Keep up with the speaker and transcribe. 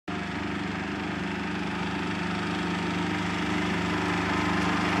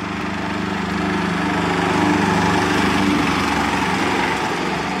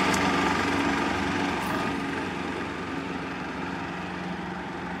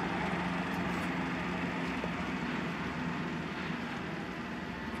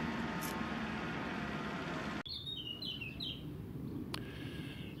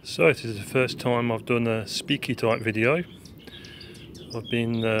So this is the first time I've done a speaky type video. I've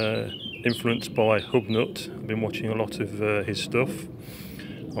been influenced by Hubnut. I've been watching a lot of his stuff.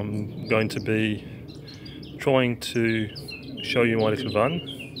 I'm going to be trying to show you my little van.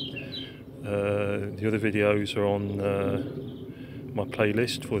 The other videos are on my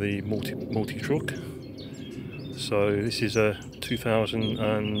playlist for the multi-truck. So this is a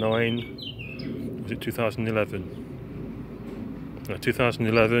 2009, was it 2011?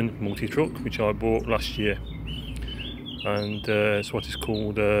 2011 multi-truck which I bought last year, and it's what is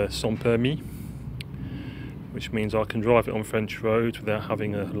called sans permis, which means I can drive it on French roads without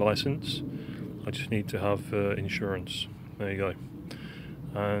having a license. I just need to have insurance. There you go.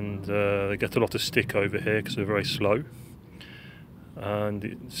 And they get a lot of stick over here because they're very slow, and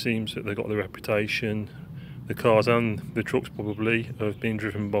it seems that they've got the reputation, the cars and the trucks probably, of being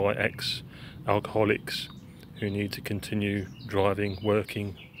driven by ex-alcoholics who need to continue driving,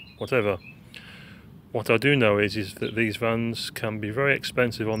 working, whatever. What I do know is that these vans can be very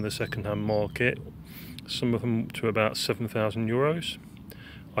expensive on the second-hand market, some of them to about €7,000.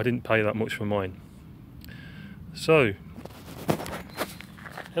 I didn't pay that much for mine. So,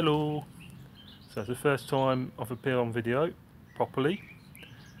 hello. So it's the first time I've appeared on video properly.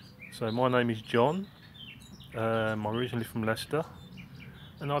 So my name is John. I'm originally from Leicester,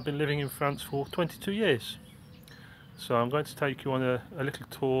 and I've been living in France for 22 years. So I'm going to take you on a little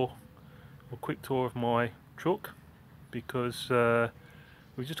tour, a quick tour of my truck, because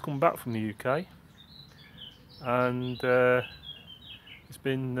we've just come back from the UK, and it's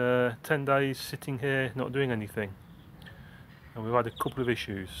been 10 days sitting here not doing anything, and we've had a couple of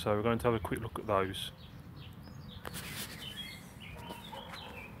issues, so we're going to have a quick look at those.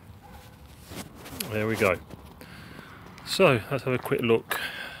 There we go. So let's have a quick look.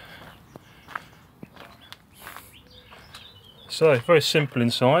 So very simple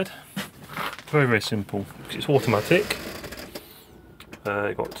inside, very simple. It's automatic.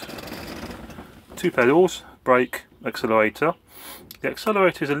 You've got two pedals, brake, accelerator. The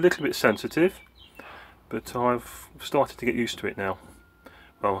accelerator is a little bit sensitive, but I've started to get used to it now.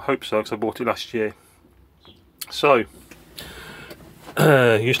 Well, I hope so, because I bought it last year. So you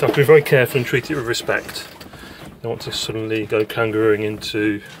just have to be very careful and treat it with respect. You don't want to suddenly go kangarooing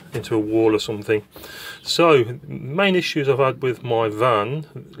into a wall or something. So, main issues I've had with my van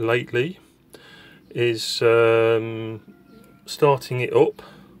lately is starting it up.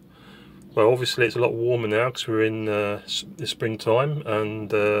 Well, obviously it's a lot warmer now because we're in the springtime,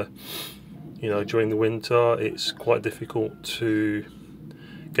 and you know, during the winter it's quite difficult to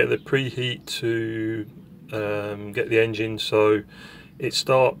get the preheat to get the engine so it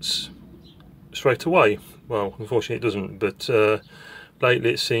starts straight away. Well, unfortunately it doesn't, but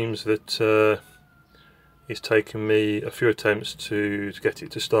lately it seems that it's taken me a few attempts to get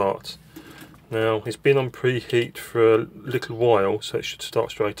it to start. Now, it's been on preheat for a little while, so it should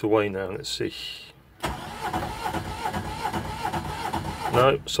start straight away now. Let's see.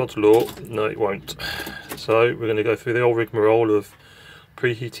 No, sod's law, no it won't. So we're going to go through the old rigmarole of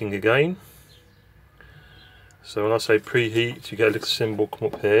preheating again. So when I say preheat, you get a little symbol come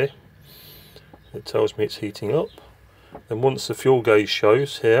up here. It tells me it's heating up. And once the fuel gauge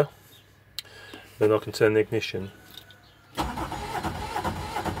shows here, then I can turn the ignition.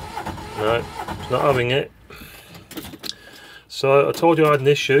 No, it's not having it. So I told you I had an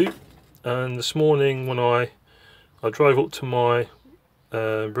issue, and this morning when I drove up to my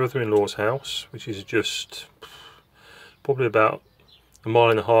brother-in-law's house, which is just probably about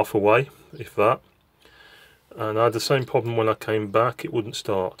 1.5 miles away, if that, and I had the same problem when I came back. It wouldn't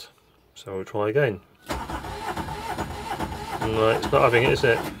start. So we'll try again. No, it's not having it, is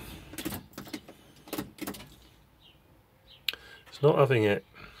it? It's not having it.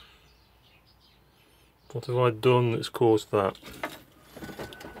 What have I done that's caused that?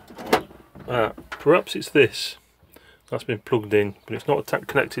 Perhaps it's this. That's been plugged in, but it's not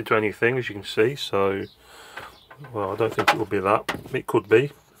connected to anything, as you can see, so, well, I don't think it will be that. It could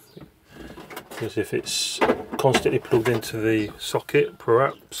be, because if it's constantly plugged into the socket,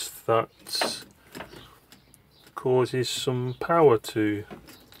 perhaps that causes some power to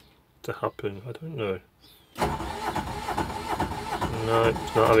happen. I don't know. No,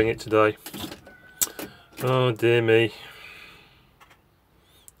 it's not having it today. Oh dear me.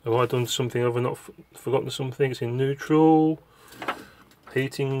 Have I done something? Have I not forgotten something? It's in neutral.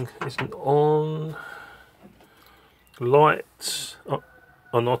 Heating isn't on. Lights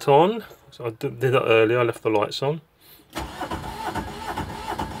are not on. So I did that earlier, I left the lights on.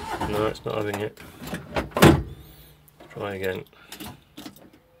 No, it's not having it. Try again.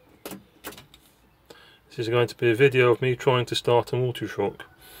 This is going to be a video of me trying to start a multi-truck.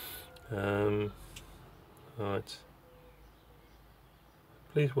 Right,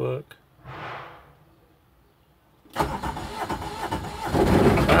 please work.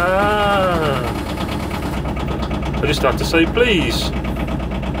 I just had to say please.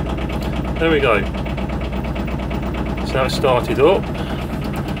 There we go. So now it's started up.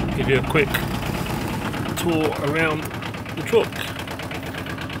 Give you a quick tour around the truck.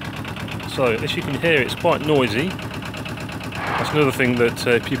 So as you can hear, it's quite noisy. That's another thing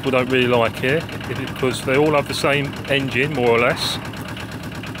that people don't really like here, because they all have the same engine more or less.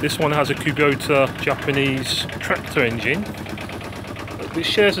 This one has a Kubota Japanese tractor engine, which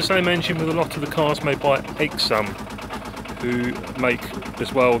shares the same engine with a lot of the cars made by Aixam, who make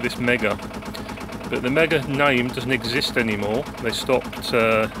as well this Mega. But the Mega name doesn't exist anymore. They stopped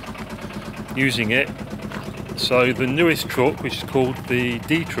using it. So the newest truck, which is called the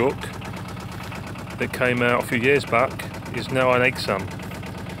D truck, that came out a few years back, is now an Aixam.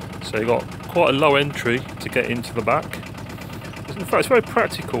 So you've got quite a low entry to get into the back. In fact, it's a very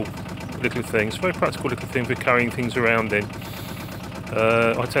practical little thing. It's a very practical little thing for carrying things around in.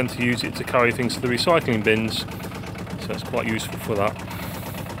 I tend to use it to carry things to the recycling bins, so it's quite useful for that.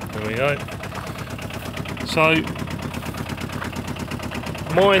 There we go. So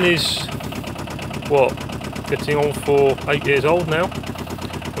mine is what, getting on for 8 years old now,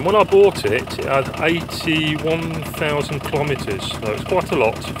 and when I bought it, it had 81,000 kilometres, so it's quite a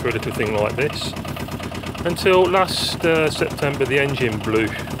lot for a little thing like this. Until last September, the engine blew,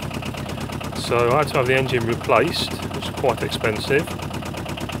 so I had to have the engine replaced, which is quite expensive.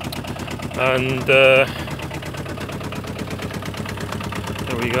 And there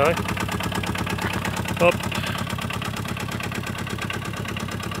we go. Up.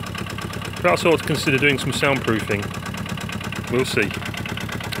 Perhaps I ought to consider doing some soundproofing. We'll see.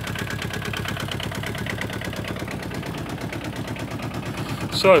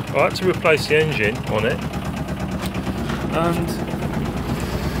 So I had to replace the engine on it, and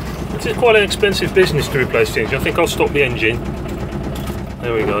it's quite an expensive business to replace the engine. I think I'll stop the engine.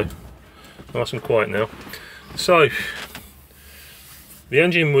 There we go. Nice and quiet now. So the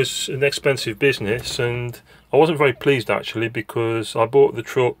engine was an expensive business, and I wasn't very pleased actually, because I bought the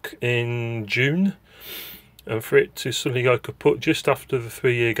truck in June, and for it to suddenly go kaput just after the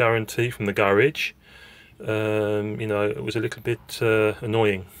 3-year guarantee from the garage, you know, it was a little bit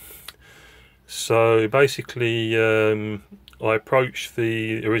annoying. So basically I approached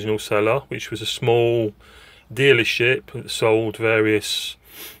the original seller, which was a small dealership that sold various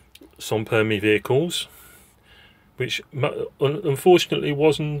Aixam vehicles, which unfortunately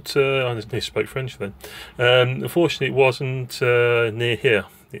wasn't, I just spoke French then, unfortunately it wasn't near here.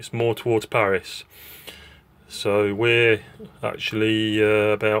 It's more towards Paris. So we're actually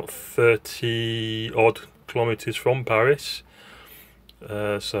about 30 odd kilometres from Paris.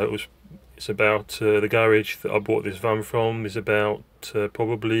 So it's about, the garage that I bought this van from is about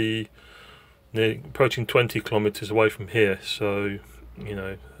probably approaching 20 kilometres away from here. So you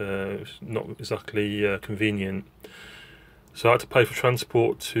know, it's not exactly convenient. So I had to pay for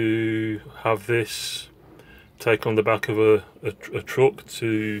transport to have this take on the back of a truck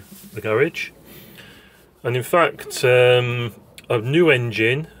to the garage. And in fact, a new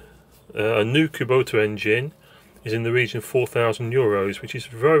engine, a new Kubota engine, is in the region of €4,000, which is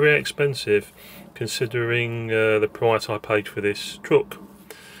very, very expensive considering the price I paid for this truck.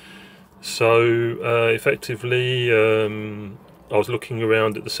 So effectively, I was looking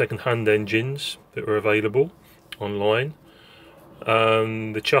around at the second-hand engines that were available online,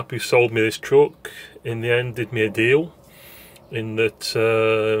 and the chap who sold me this truck in the end did me a deal, in that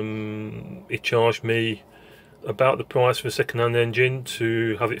he charged me about the price for a second-hand engine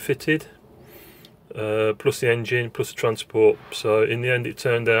to have it fitted, plus the engine, plus the transport. So in the end it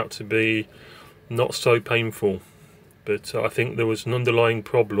turned out to be not so painful, but I think there was an underlying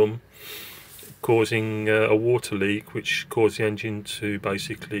problem causing a water leak, which caused the engine to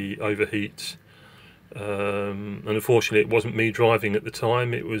basically overheat. And unfortunately it wasn't me driving at the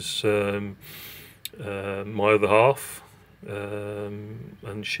time, it was my other half,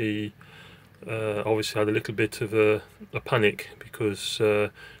 and she obviously had a little bit of a panic, because to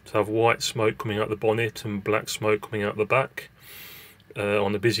have white smoke coming out the bonnet and black smoke coming out the back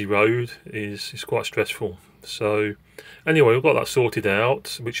on a busy road is quite stressful. So anyway, we've got that sorted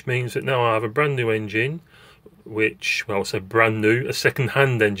out, which means that now I have a brand new engine, which, well, I say brand new, a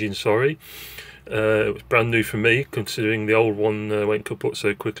second-hand engine, sorry. It was brand new for me, considering the old one went kaput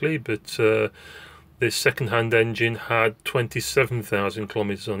so quickly, but this second-hand engine had 27,000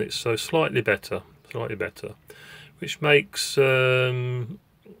 kilometres on it, so slightly better, which makes this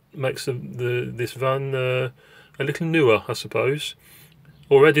van a little newer, I suppose.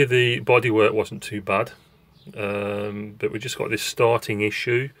 Already the bodywork wasn't too bad, but we just got this starting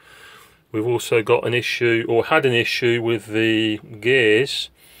issue. We've also got an issue, or had an issue, with the gears.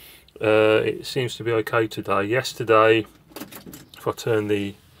 It seems to be okay today. Yesterday, if I turn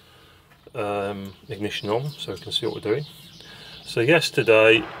the ignition on so we can see what we're doing. So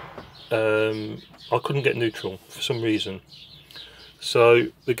yesterday I couldn't get neutral for some reason. So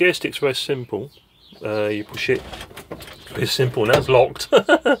the gear stick's very simple. You push it, very simple, now it's locked.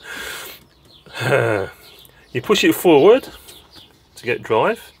 You push it forward to get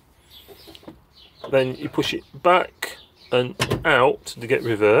drive, then you push it back and out to get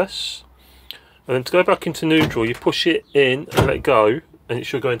reverse, and then to go back into neutral you push it in and let go, and it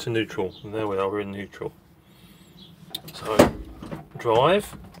should go into neutral. And there we are, we're in neutral. So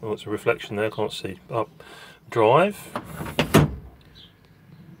drive, oh, it's a reflection there, I can't see. Up, drive,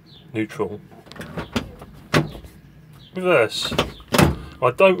 neutral, reverse.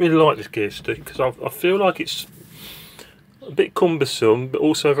 I don't really like this gear stick because I feel like it's a bit cumbersome but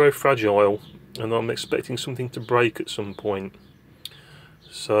also very fragile, and I'm expecting something to break at some point.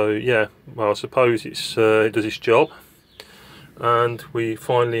 So yeah, well, I suppose it does its job, and we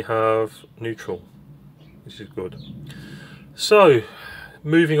finally have neutral, which is good. So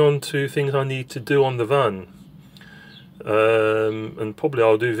moving on to things I need to do on the van, and probably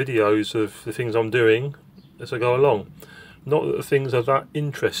I'll do videos of the things I'm doing as I go along. Not that the things are that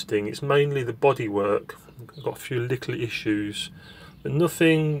interesting, it's mainly the bodywork. I've got a few little issues, but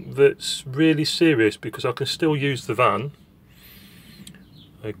nothing that's really serious because I can still use the van.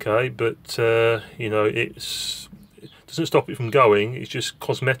 Okay, but you know, it doesn't stop it from going, it's just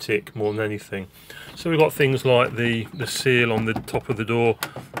cosmetic more than anything. So we've got things like the seal on the top of the door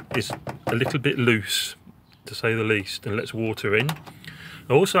is a little bit loose, to say the least, and lets water in.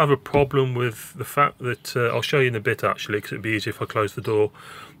 I also have a problem with the fact that, I'll show you in a bit actually, because it'd be easier if I close the door,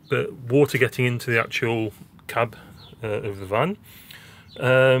 but water getting into the actual cab of the van.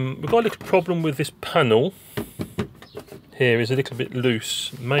 We've got a little problem with this panel here, is a little bit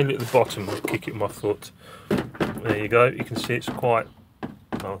loose, mainly at the bottom. I'll kick it with my foot. There you go, you can see it's quite,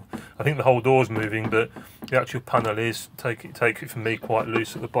 well, I think the whole door's moving, but the actual panel is, take it from me, quite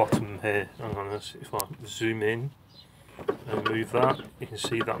loose at the bottom here. Hang on, let's see if I zoom in and move that, you can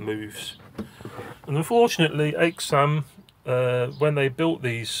see that moves. And unfortunately Aixam, when they built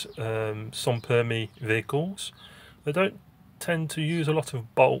these Sompermi vehicles, they don't tend to use a lot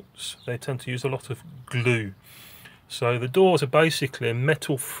of bolts, they tend to use a lot of glue. So the doors are basically a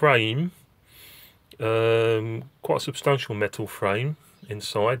metal frame, quite a substantial metal frame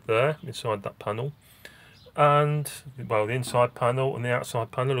inside there, inside that panel, and well, the inside panel and the outside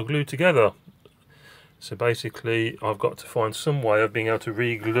panel are glued together. So basically I've got to find some way of being able to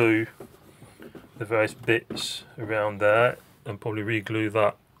re-glue the various bits around there, and probably re-glue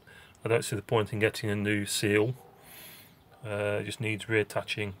that. I don't see the point in getting a new seal, it just needs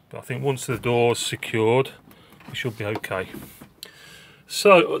reattaching. But I think once the door's secured we should be okay.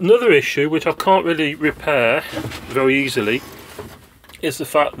 So another issue which I can't really repair very easily is the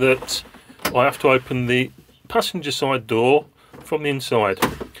fact that I have to open the passenger side door from the inside,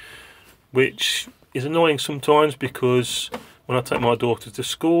 which is annoying sometimes because when I take my daughter to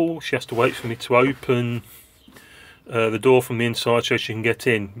school she has to wait for me to open the door from the inside so she can get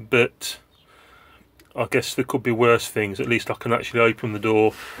in. But I guess there could be worse things. At least I can actually open the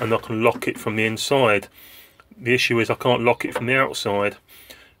door and I can lock it from the inside. The issue is I can't lock it from the outside.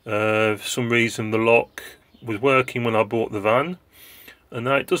 For some reason the lock was working when I bought the van, and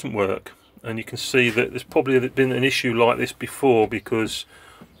now it doesn't work. And you can see that there's probably been an issue like this before, because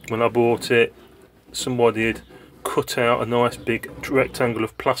when I bought it somebody had cut out a nice big rectangle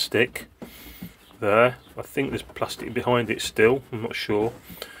of plastic there. I think there's plastic behind it still, I'm not sure,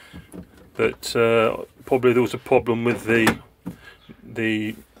 but probably there was a problem with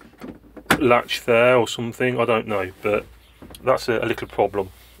the latch there or something, I don't know, but that's a little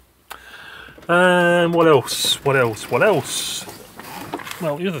problem. What else?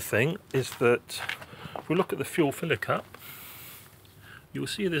 Well, the other thing is that if we look at the fuel filler cap, you'll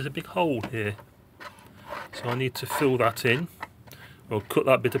see there's a big hole here. So I need to fill that in, or cut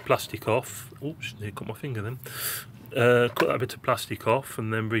that bit of plastic off. Oops, nearly cut my finger then. Cut that bit of plastic off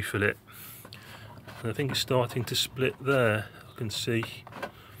and then refill it. And I think it's starting to split there, I can see.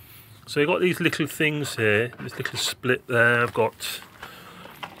 So you've got these little things here, this little split there. I've got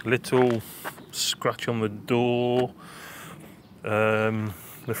a little scratch on the door.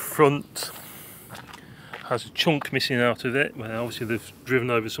 The front has a chunk missing out of it. Well, obviously they've driven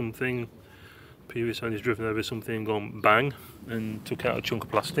over something. Previous owner's driven over something and gone bang and took out a chunk of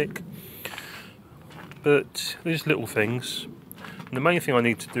plastic. But these little things. And the main thing I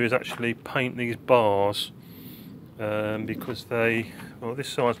need to do is actually paint these bars because well, this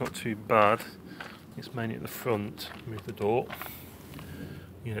side's not too bad. It's mainly at the front. Move the door.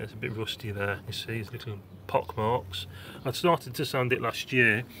 Yeah, it's a bit rusty there. You see, there's little pock marks. I started to sand it last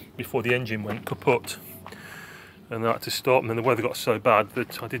year before the engine went kaput, and I had to stop. And then the weather got so bad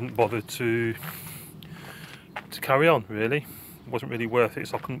that I didn't bother to carry on. Really, it wasn't really worth it,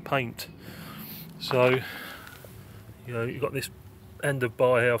 so I couldn't paint. So, you know, you've got this end of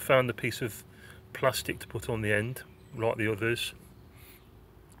bar here. I found a piece of plastic to put on the end, like the others.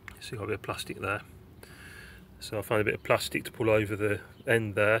 You see, got a bit of plastic there. So I found a bit of plastic to pull over the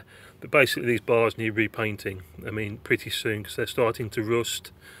end there. But basically these bars need repainting. I mean, pretty soon, because they're starting to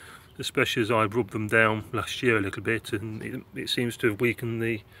rust, especially as I rubbed them down last year a little bit, and it seems to have weakened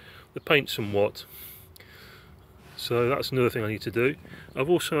the paint somewhat. So that's another thing I need to do. I've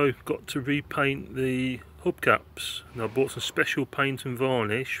also got to repaint the hubcaps. Now I bought some special paint and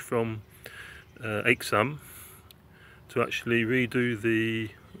varnish from Aixam to actually redo the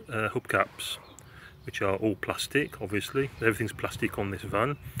hubcaps, which are all plastic. Obviously everything's plastic on this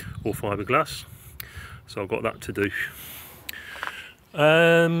van, all fiberglass, so I've got that to do.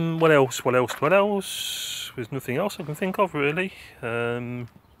 What else? There's nothing else I can think of really.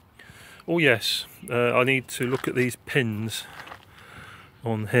 Oh yes, I need to look at these pins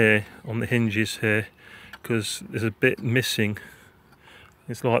on here, on the hinges here, because there's a bit missing.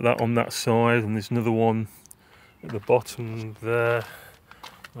 It's like that on that side, and there's another one at the bottom there.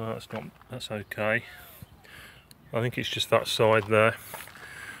 Well, that's okay. I think it's just that side there.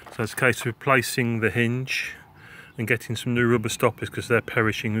 So it's a case of replacing the hinge and getting some new rubber stoppers, because they're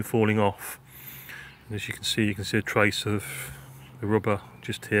perishing and falling off. And as you can see a trace of the rubber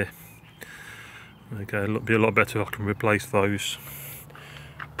just here. Okay, it'll be a lot better if I can replace those.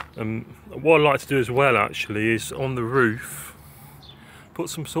 What I like to do as well actually is on the roof put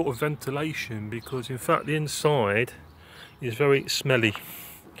some sort of ventilation, because in fact the inside is very smelly.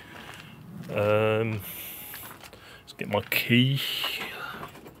 Let's get my key.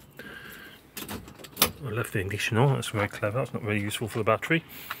 I left the ignition on. That's very clever. That's not very useful for the battery.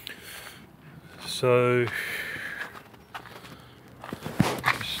 So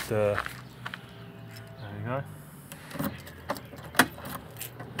just there we go.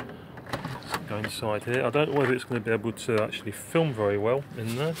 Go inside here. I don't know whether it's going to be able to actually film very well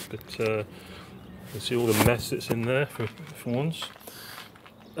in there, but you can see all the mess that's in there for once.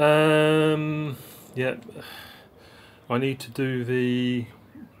 Yeah, I need to do the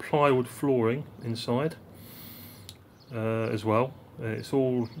plywood flooring inside as well. It's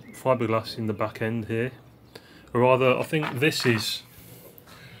all fiberglass in the back end here, or rather I think this here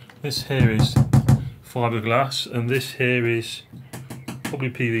is fiberglass, and this here is probably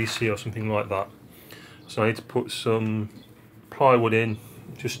PVC or something like that. So I need to put some plywood in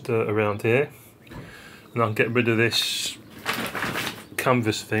just around here, and I can get rid of this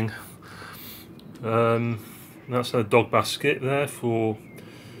canvas thing. That's a dog basket there for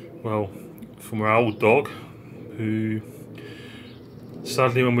my old dog, who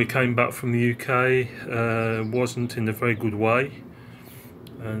sadly when we came back from the UK wasn't in a very good way,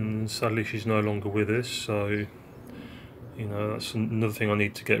 and sadly she's no longer with us. So you know, that's another thing I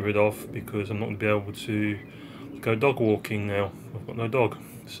need to get rid of, because I'm not going to be able to go dog walking now. I've got no dog.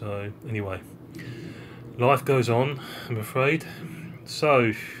 So anyway, life goes on, I'm afraid.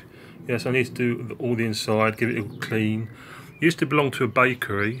 So yes, I need to do all the inside, give it a clean. It used to belong to a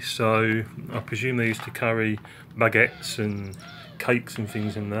bakery, so I presume they used to carry baguettes and cakes and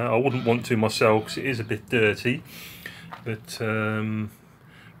things in there. I wouldn't want to myself because it is a bit dirty, but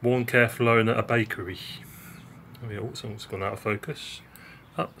warn careful owner a bakery. Oh, something's gone out of focus.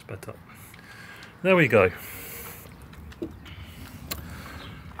 Oh, it's better. There we go.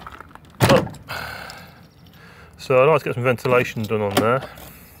 So I'd like to get some ventilation done on there,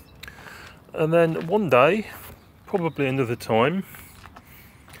 and then one day, probably another time,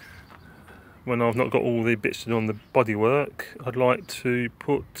 when I've not got all the bits done on the bodywork, I'd like to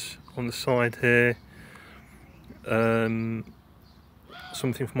put on the side here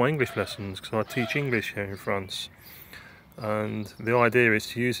something for my English lessons, because I teach English here in France, and the idea is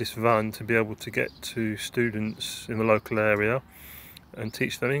to use this van to be able to get to students in the local area and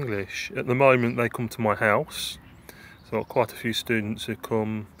teach them English. At the moment they come to my house, so I've got quite a few students who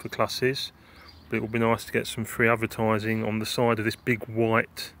come for classes, but it would be nice to get some free advertising on the side of this big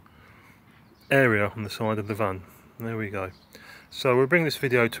white area on the side of the van. There we go. So we'll bring this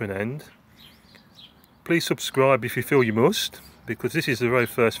video to an end. Please subscribe if you feel you must, because this is the very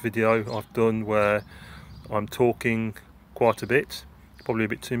first video I've done where I'm talking quite a bit, probably a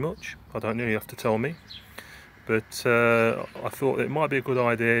bit too much. I don't know, you have to tell me. but I thought it might be a good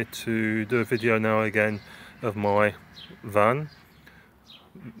idea to do a video now and again of my van.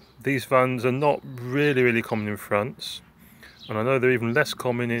 These vans are not really common in France, and I know they're even less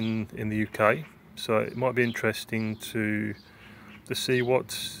common in the UK, so it might be interesting to see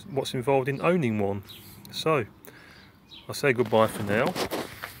what's involved in owning one. So I'll say goodbye for now,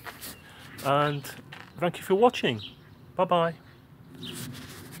 and thank you for watching. Bye bye.